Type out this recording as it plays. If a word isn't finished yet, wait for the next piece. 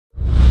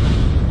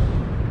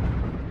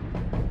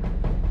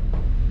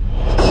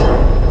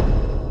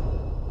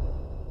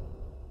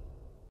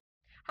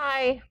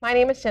Hi, my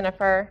name is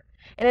Jennifer,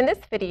 and in this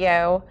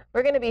video,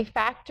 we're going to be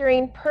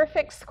factoring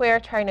perfect square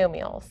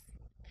trinomials.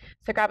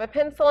 So grab a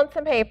pencil and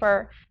some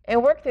paper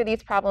and work through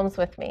these problems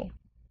with me.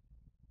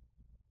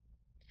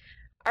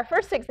 Our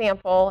first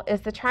example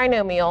is the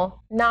trinomial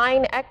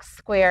 9x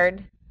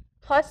squared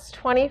plus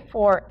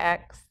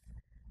 24x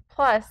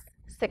plus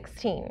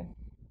 16.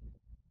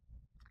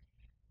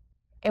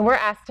 And we're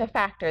asked to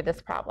factor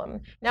this problem.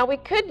 Now we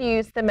could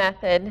use the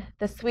method,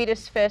 the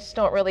Swedish fish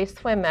don't really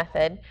swim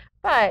method,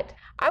 but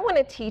I want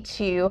to teach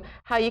you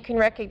how you can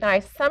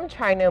recognize some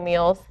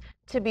trinomials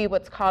to be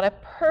what's called a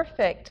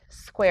perfect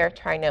square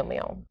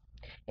trinomial.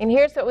 And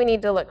here's what we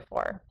need to look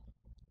for.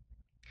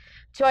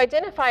 To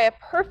identify a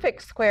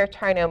perfect square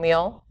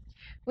trinomial,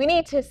 we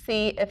need to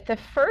see if the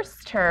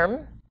first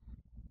term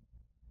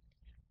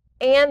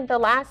and the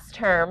last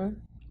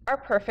term are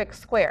perfect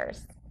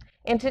squares.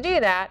 And to do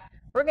that,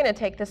 we're going to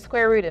take the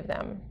square root of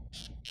them.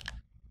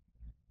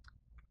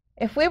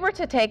 If we were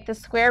to take the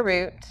square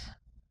root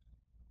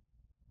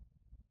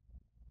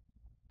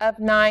of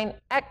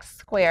 9x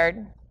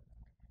squared,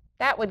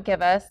 that would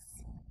give us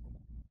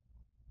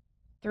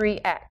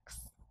 3x.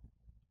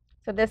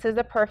 So this is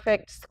a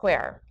perfect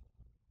square.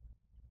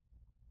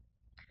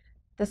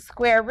 The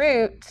square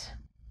root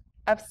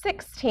of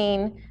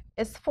 16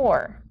 is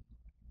 4.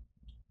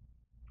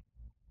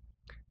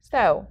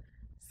 So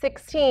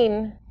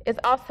 16 is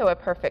also a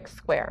perfect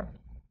square.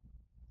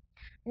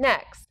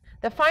 Next,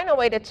 the final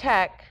way to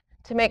check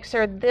to make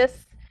sure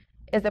this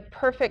is a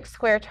perfect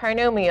square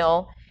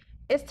trinomial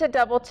is to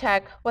double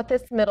check what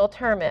this middle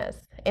term is.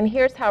 And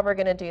here's how we're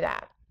going to do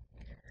that.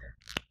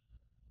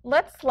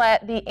 Let's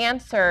let the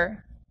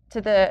answer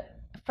to the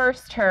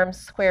first term's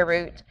square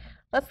root,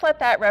 let's let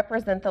that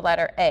represent the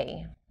letter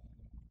A.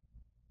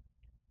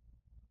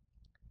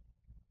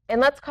 And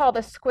let's call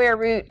the square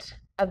root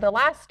of the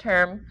last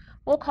term,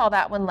 we'll call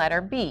that one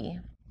letter B.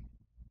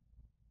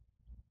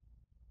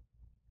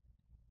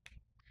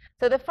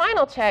 So the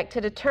final check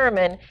to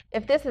determine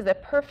if this is a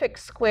perfect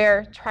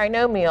square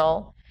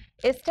trinomial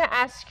is to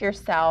ask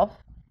yourself,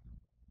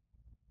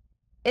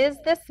 is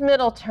this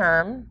middle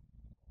term,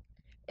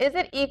 is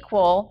it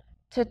equal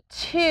to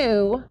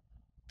 2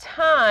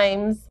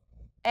 times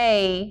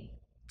A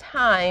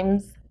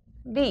times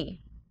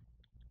B?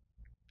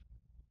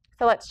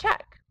 So let's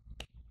check.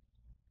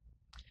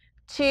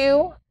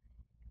 2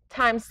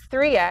 times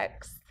 3x,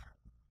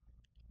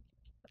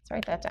 let's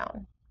write that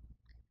down.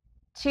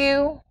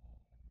 2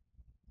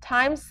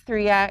 times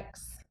 3x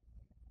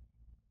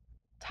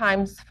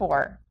times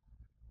 4.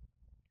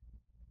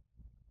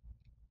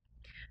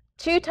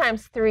 2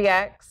 times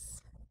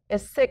 3x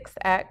is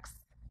 6x.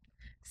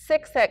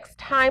 6x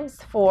times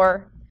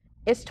 4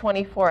 is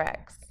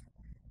 24x,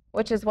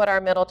 which is what our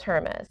middle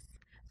term is.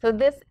 So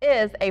this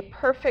is a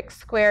perfect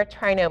square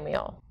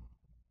trinomial.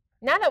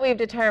 Now that we've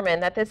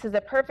determined that this is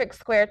a perfect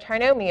square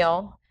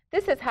trinomial,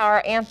 this is how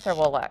our answer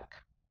will look.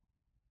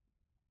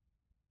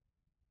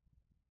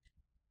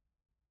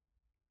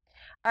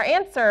 Our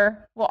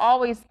answer will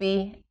always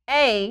be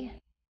A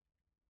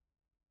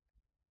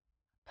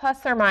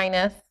plus or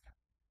minus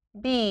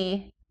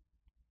B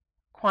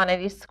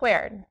quantity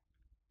squared.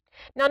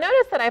 Now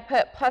notice that I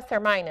put plus or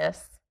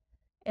minus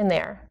in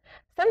there.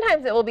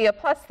 Sometimes it will be a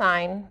plus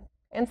sign,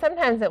 and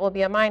sometimes it will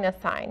be a minus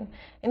sign.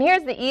 And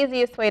here's the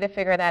easiest way to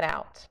figure that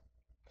out.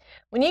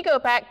 When you go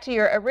back to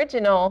your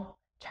original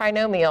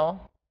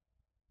trinomial,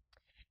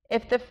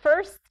 if the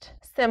first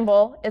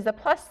symbol is a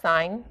plus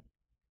sign,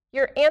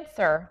 your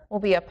answer will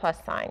be a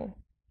plus sign.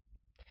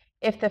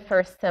 If the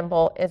first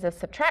symbol is a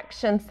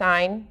subtraction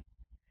sign,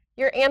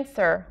 your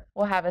answer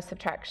will have a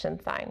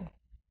subtraction sign.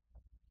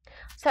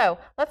 So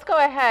let's go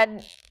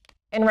ahead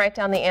and write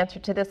down the answer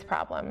to this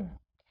problem.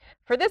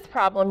 For this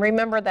problem,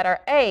 remember that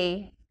our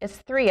A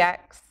is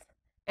 3x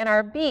and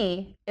our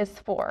B is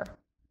 4.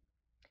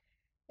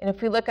 And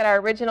if we look at our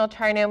original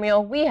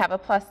trinomial, we have a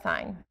plus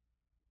sign.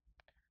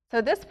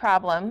 So this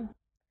problem,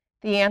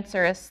 the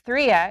answer is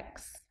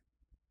 3x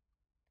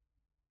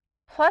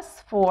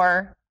plus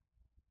 4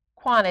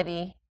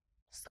 quantity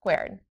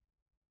squared.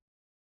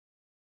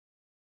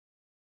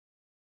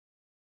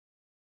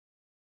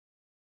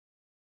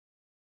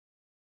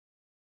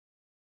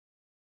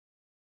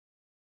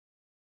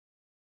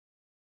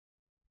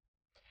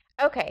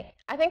 Okay,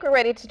 I think we're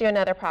ready to do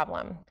another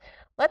problem.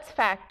 Let's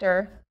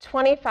factor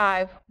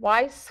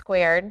 25y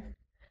squared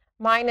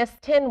minus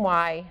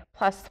 10y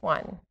plus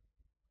 1.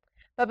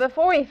 But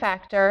before we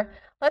factor,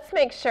 let's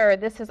make sure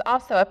this is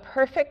also a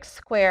perfect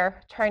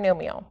square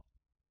trinomial.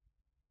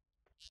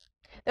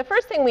 The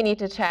first thing we need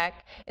to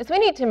check is we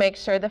need to make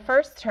sure the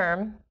first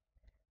term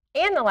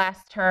and the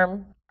last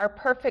term are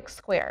perfect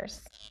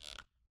squares.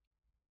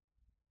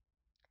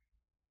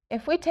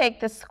 If we take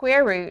the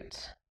square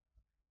root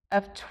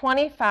of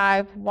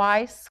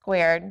 25y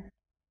squared,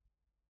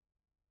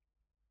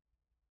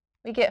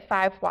 we get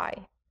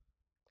 5y.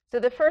 So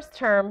the first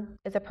term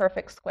is a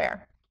perfect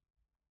square.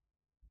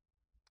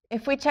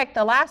 If we check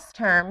the last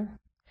term,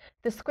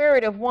 the square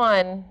root of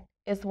 1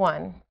 is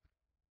 1.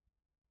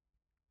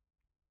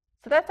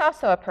 So that's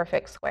also a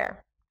perfect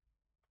square.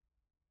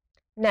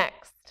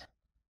 Next,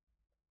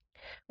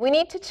 we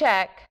need to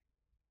check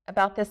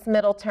about this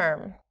middle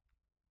term.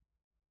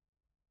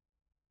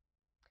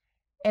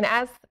 And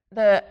as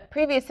the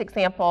previous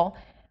example,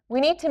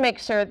 we need to make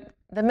sure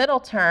the middle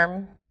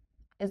term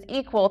is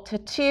equal to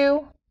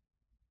 2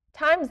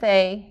 times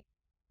A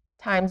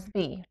times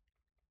B.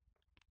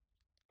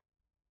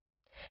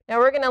 Now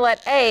we're going to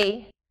let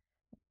A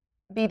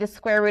be the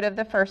square root of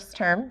the first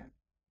term,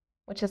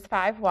 which is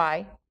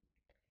 5y,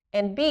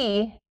 and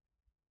B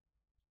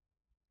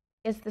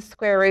is the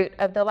square root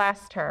of the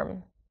last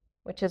term,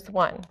 which is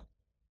 1.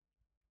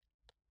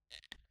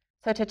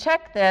 So to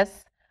check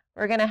this,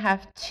 we're going to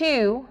have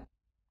 2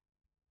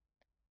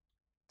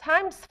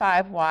 times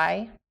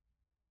 5y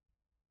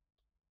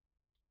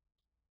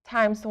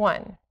times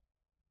 1.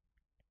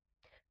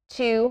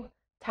 2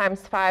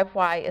 times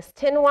 5y is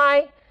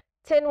 10y.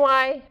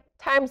 10y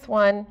times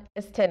 1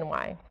 is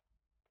 10y.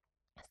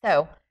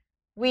 So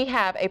we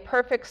have a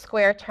perfect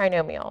square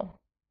trinomial.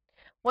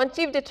 Once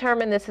you've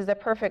determined this is a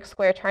perfect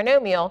square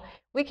trinomial,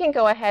 we can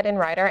go ahead and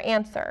write our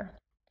answer.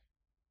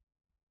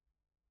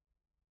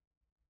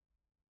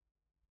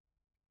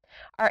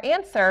 Our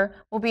answer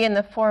will be in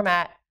the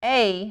format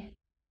A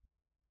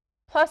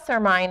plus or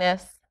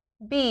minus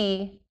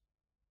B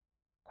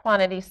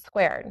quantity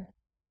squared.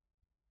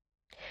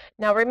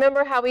 Now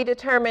remember how we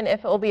determine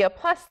if it will be a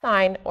plus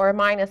sign or a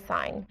minus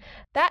sign.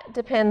 That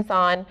depends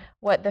on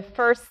what the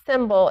first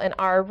symbol in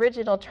our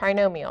original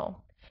trinomial.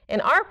 In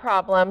our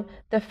problem,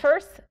 the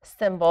first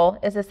symbol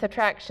is a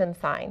subtraction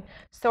sign,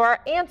 so our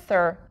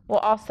answer will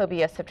also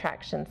be a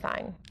subtraction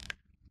sign.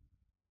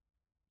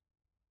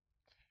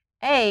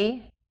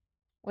 A,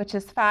 which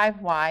is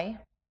 5y,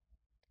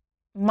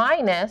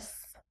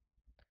 minus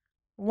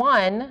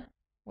 1,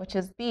 which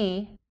is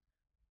B,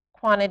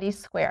 quantity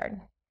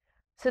squared.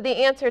 So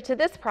the answer to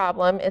this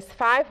problem is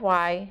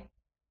 5y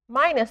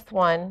minus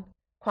 1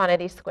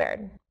 quantity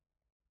squared.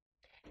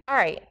 All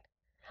right,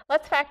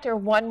 let's factor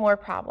one more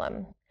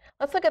problem.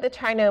 Let's look at the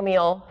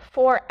trinomial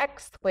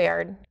 4x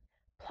squared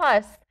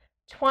plus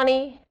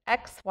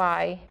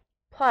 20xy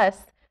plus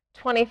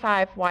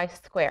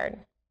 25y squared.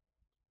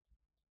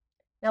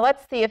 Now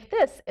let's see if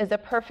this is a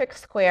perfect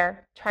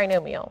square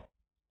trinomial.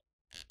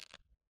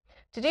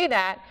 To do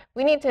that,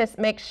 we need to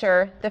make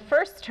sure the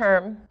first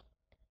term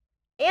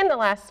and the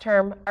last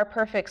term are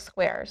perfect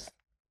squares.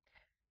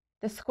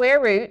 The square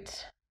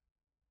root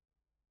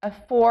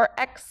of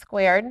 4x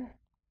squared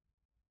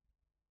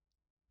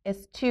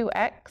is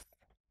 2x,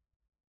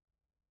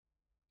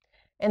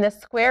 and the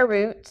square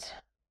root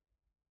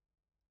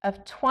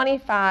of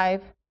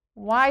 25y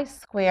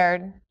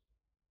squared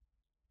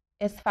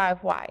is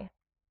 5y.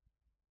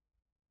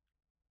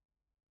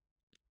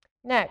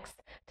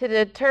 Next, to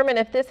determine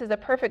if this is a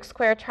perfect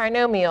square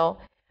trinomial,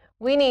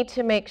 we need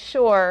to make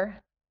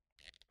sure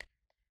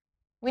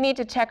we need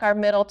to check our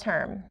middle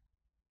term.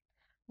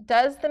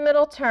 Does the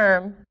middle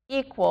term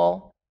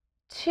equal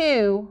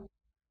 2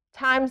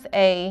 times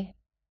A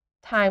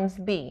times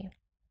B?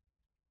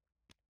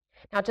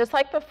 Now, just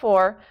like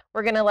before,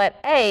 we're going to let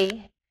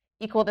A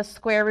equal the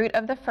square root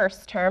of the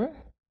first term.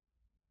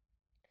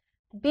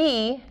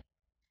 B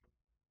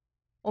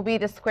will be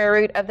the square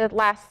root of the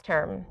last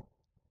term.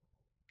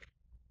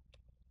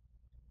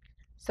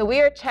 So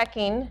we are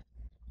checking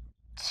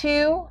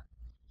 2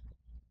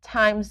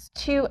 times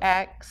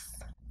 2x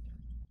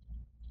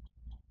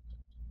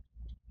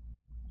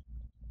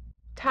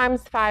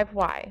times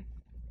 5y.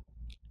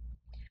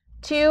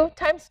 2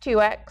 times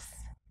 2x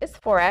is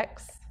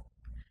 4x.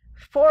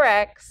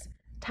 4x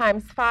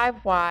times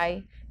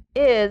 5y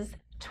is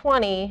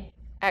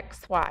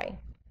 20xy.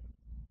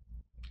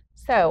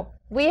 So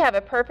we have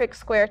a perfect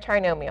square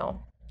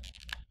trinomial.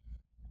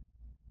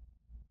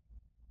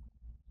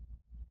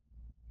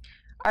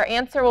 Our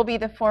answer will be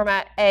the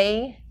format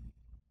A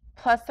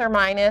plus or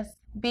minus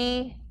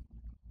B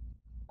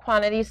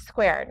quantity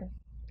squared.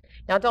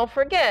 Now don't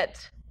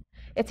forget,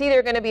 it's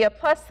either going to be a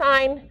plus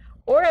sign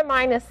or a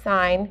minus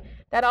sign.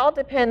 That all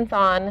depends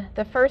on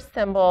the first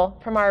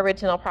symbol from our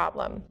original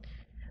problem.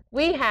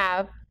 We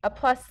have a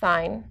plus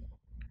sign,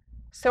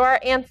 so our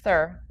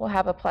answer will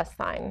have a plus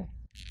sign.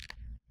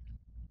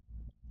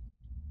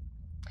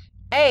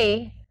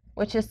 A,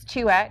 which is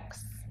 2x,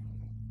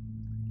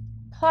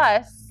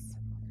 plus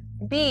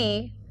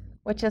B,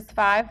 which is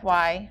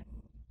 5y,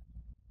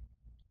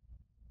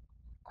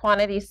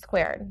 quantity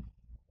squared.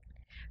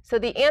 So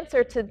the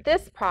answer to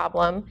this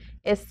problem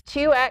is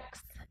 2x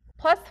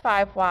plus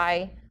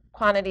 5y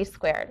quantity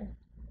squared.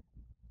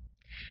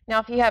 Now,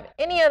 if you have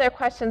any other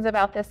questions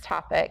about this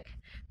topic,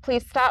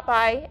 please stop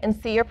by and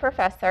see your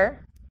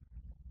professor.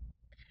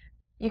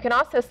 You can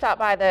also stop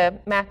by the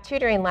math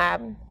tutoring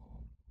lab,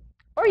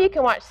 or you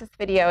can watch this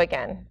video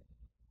again.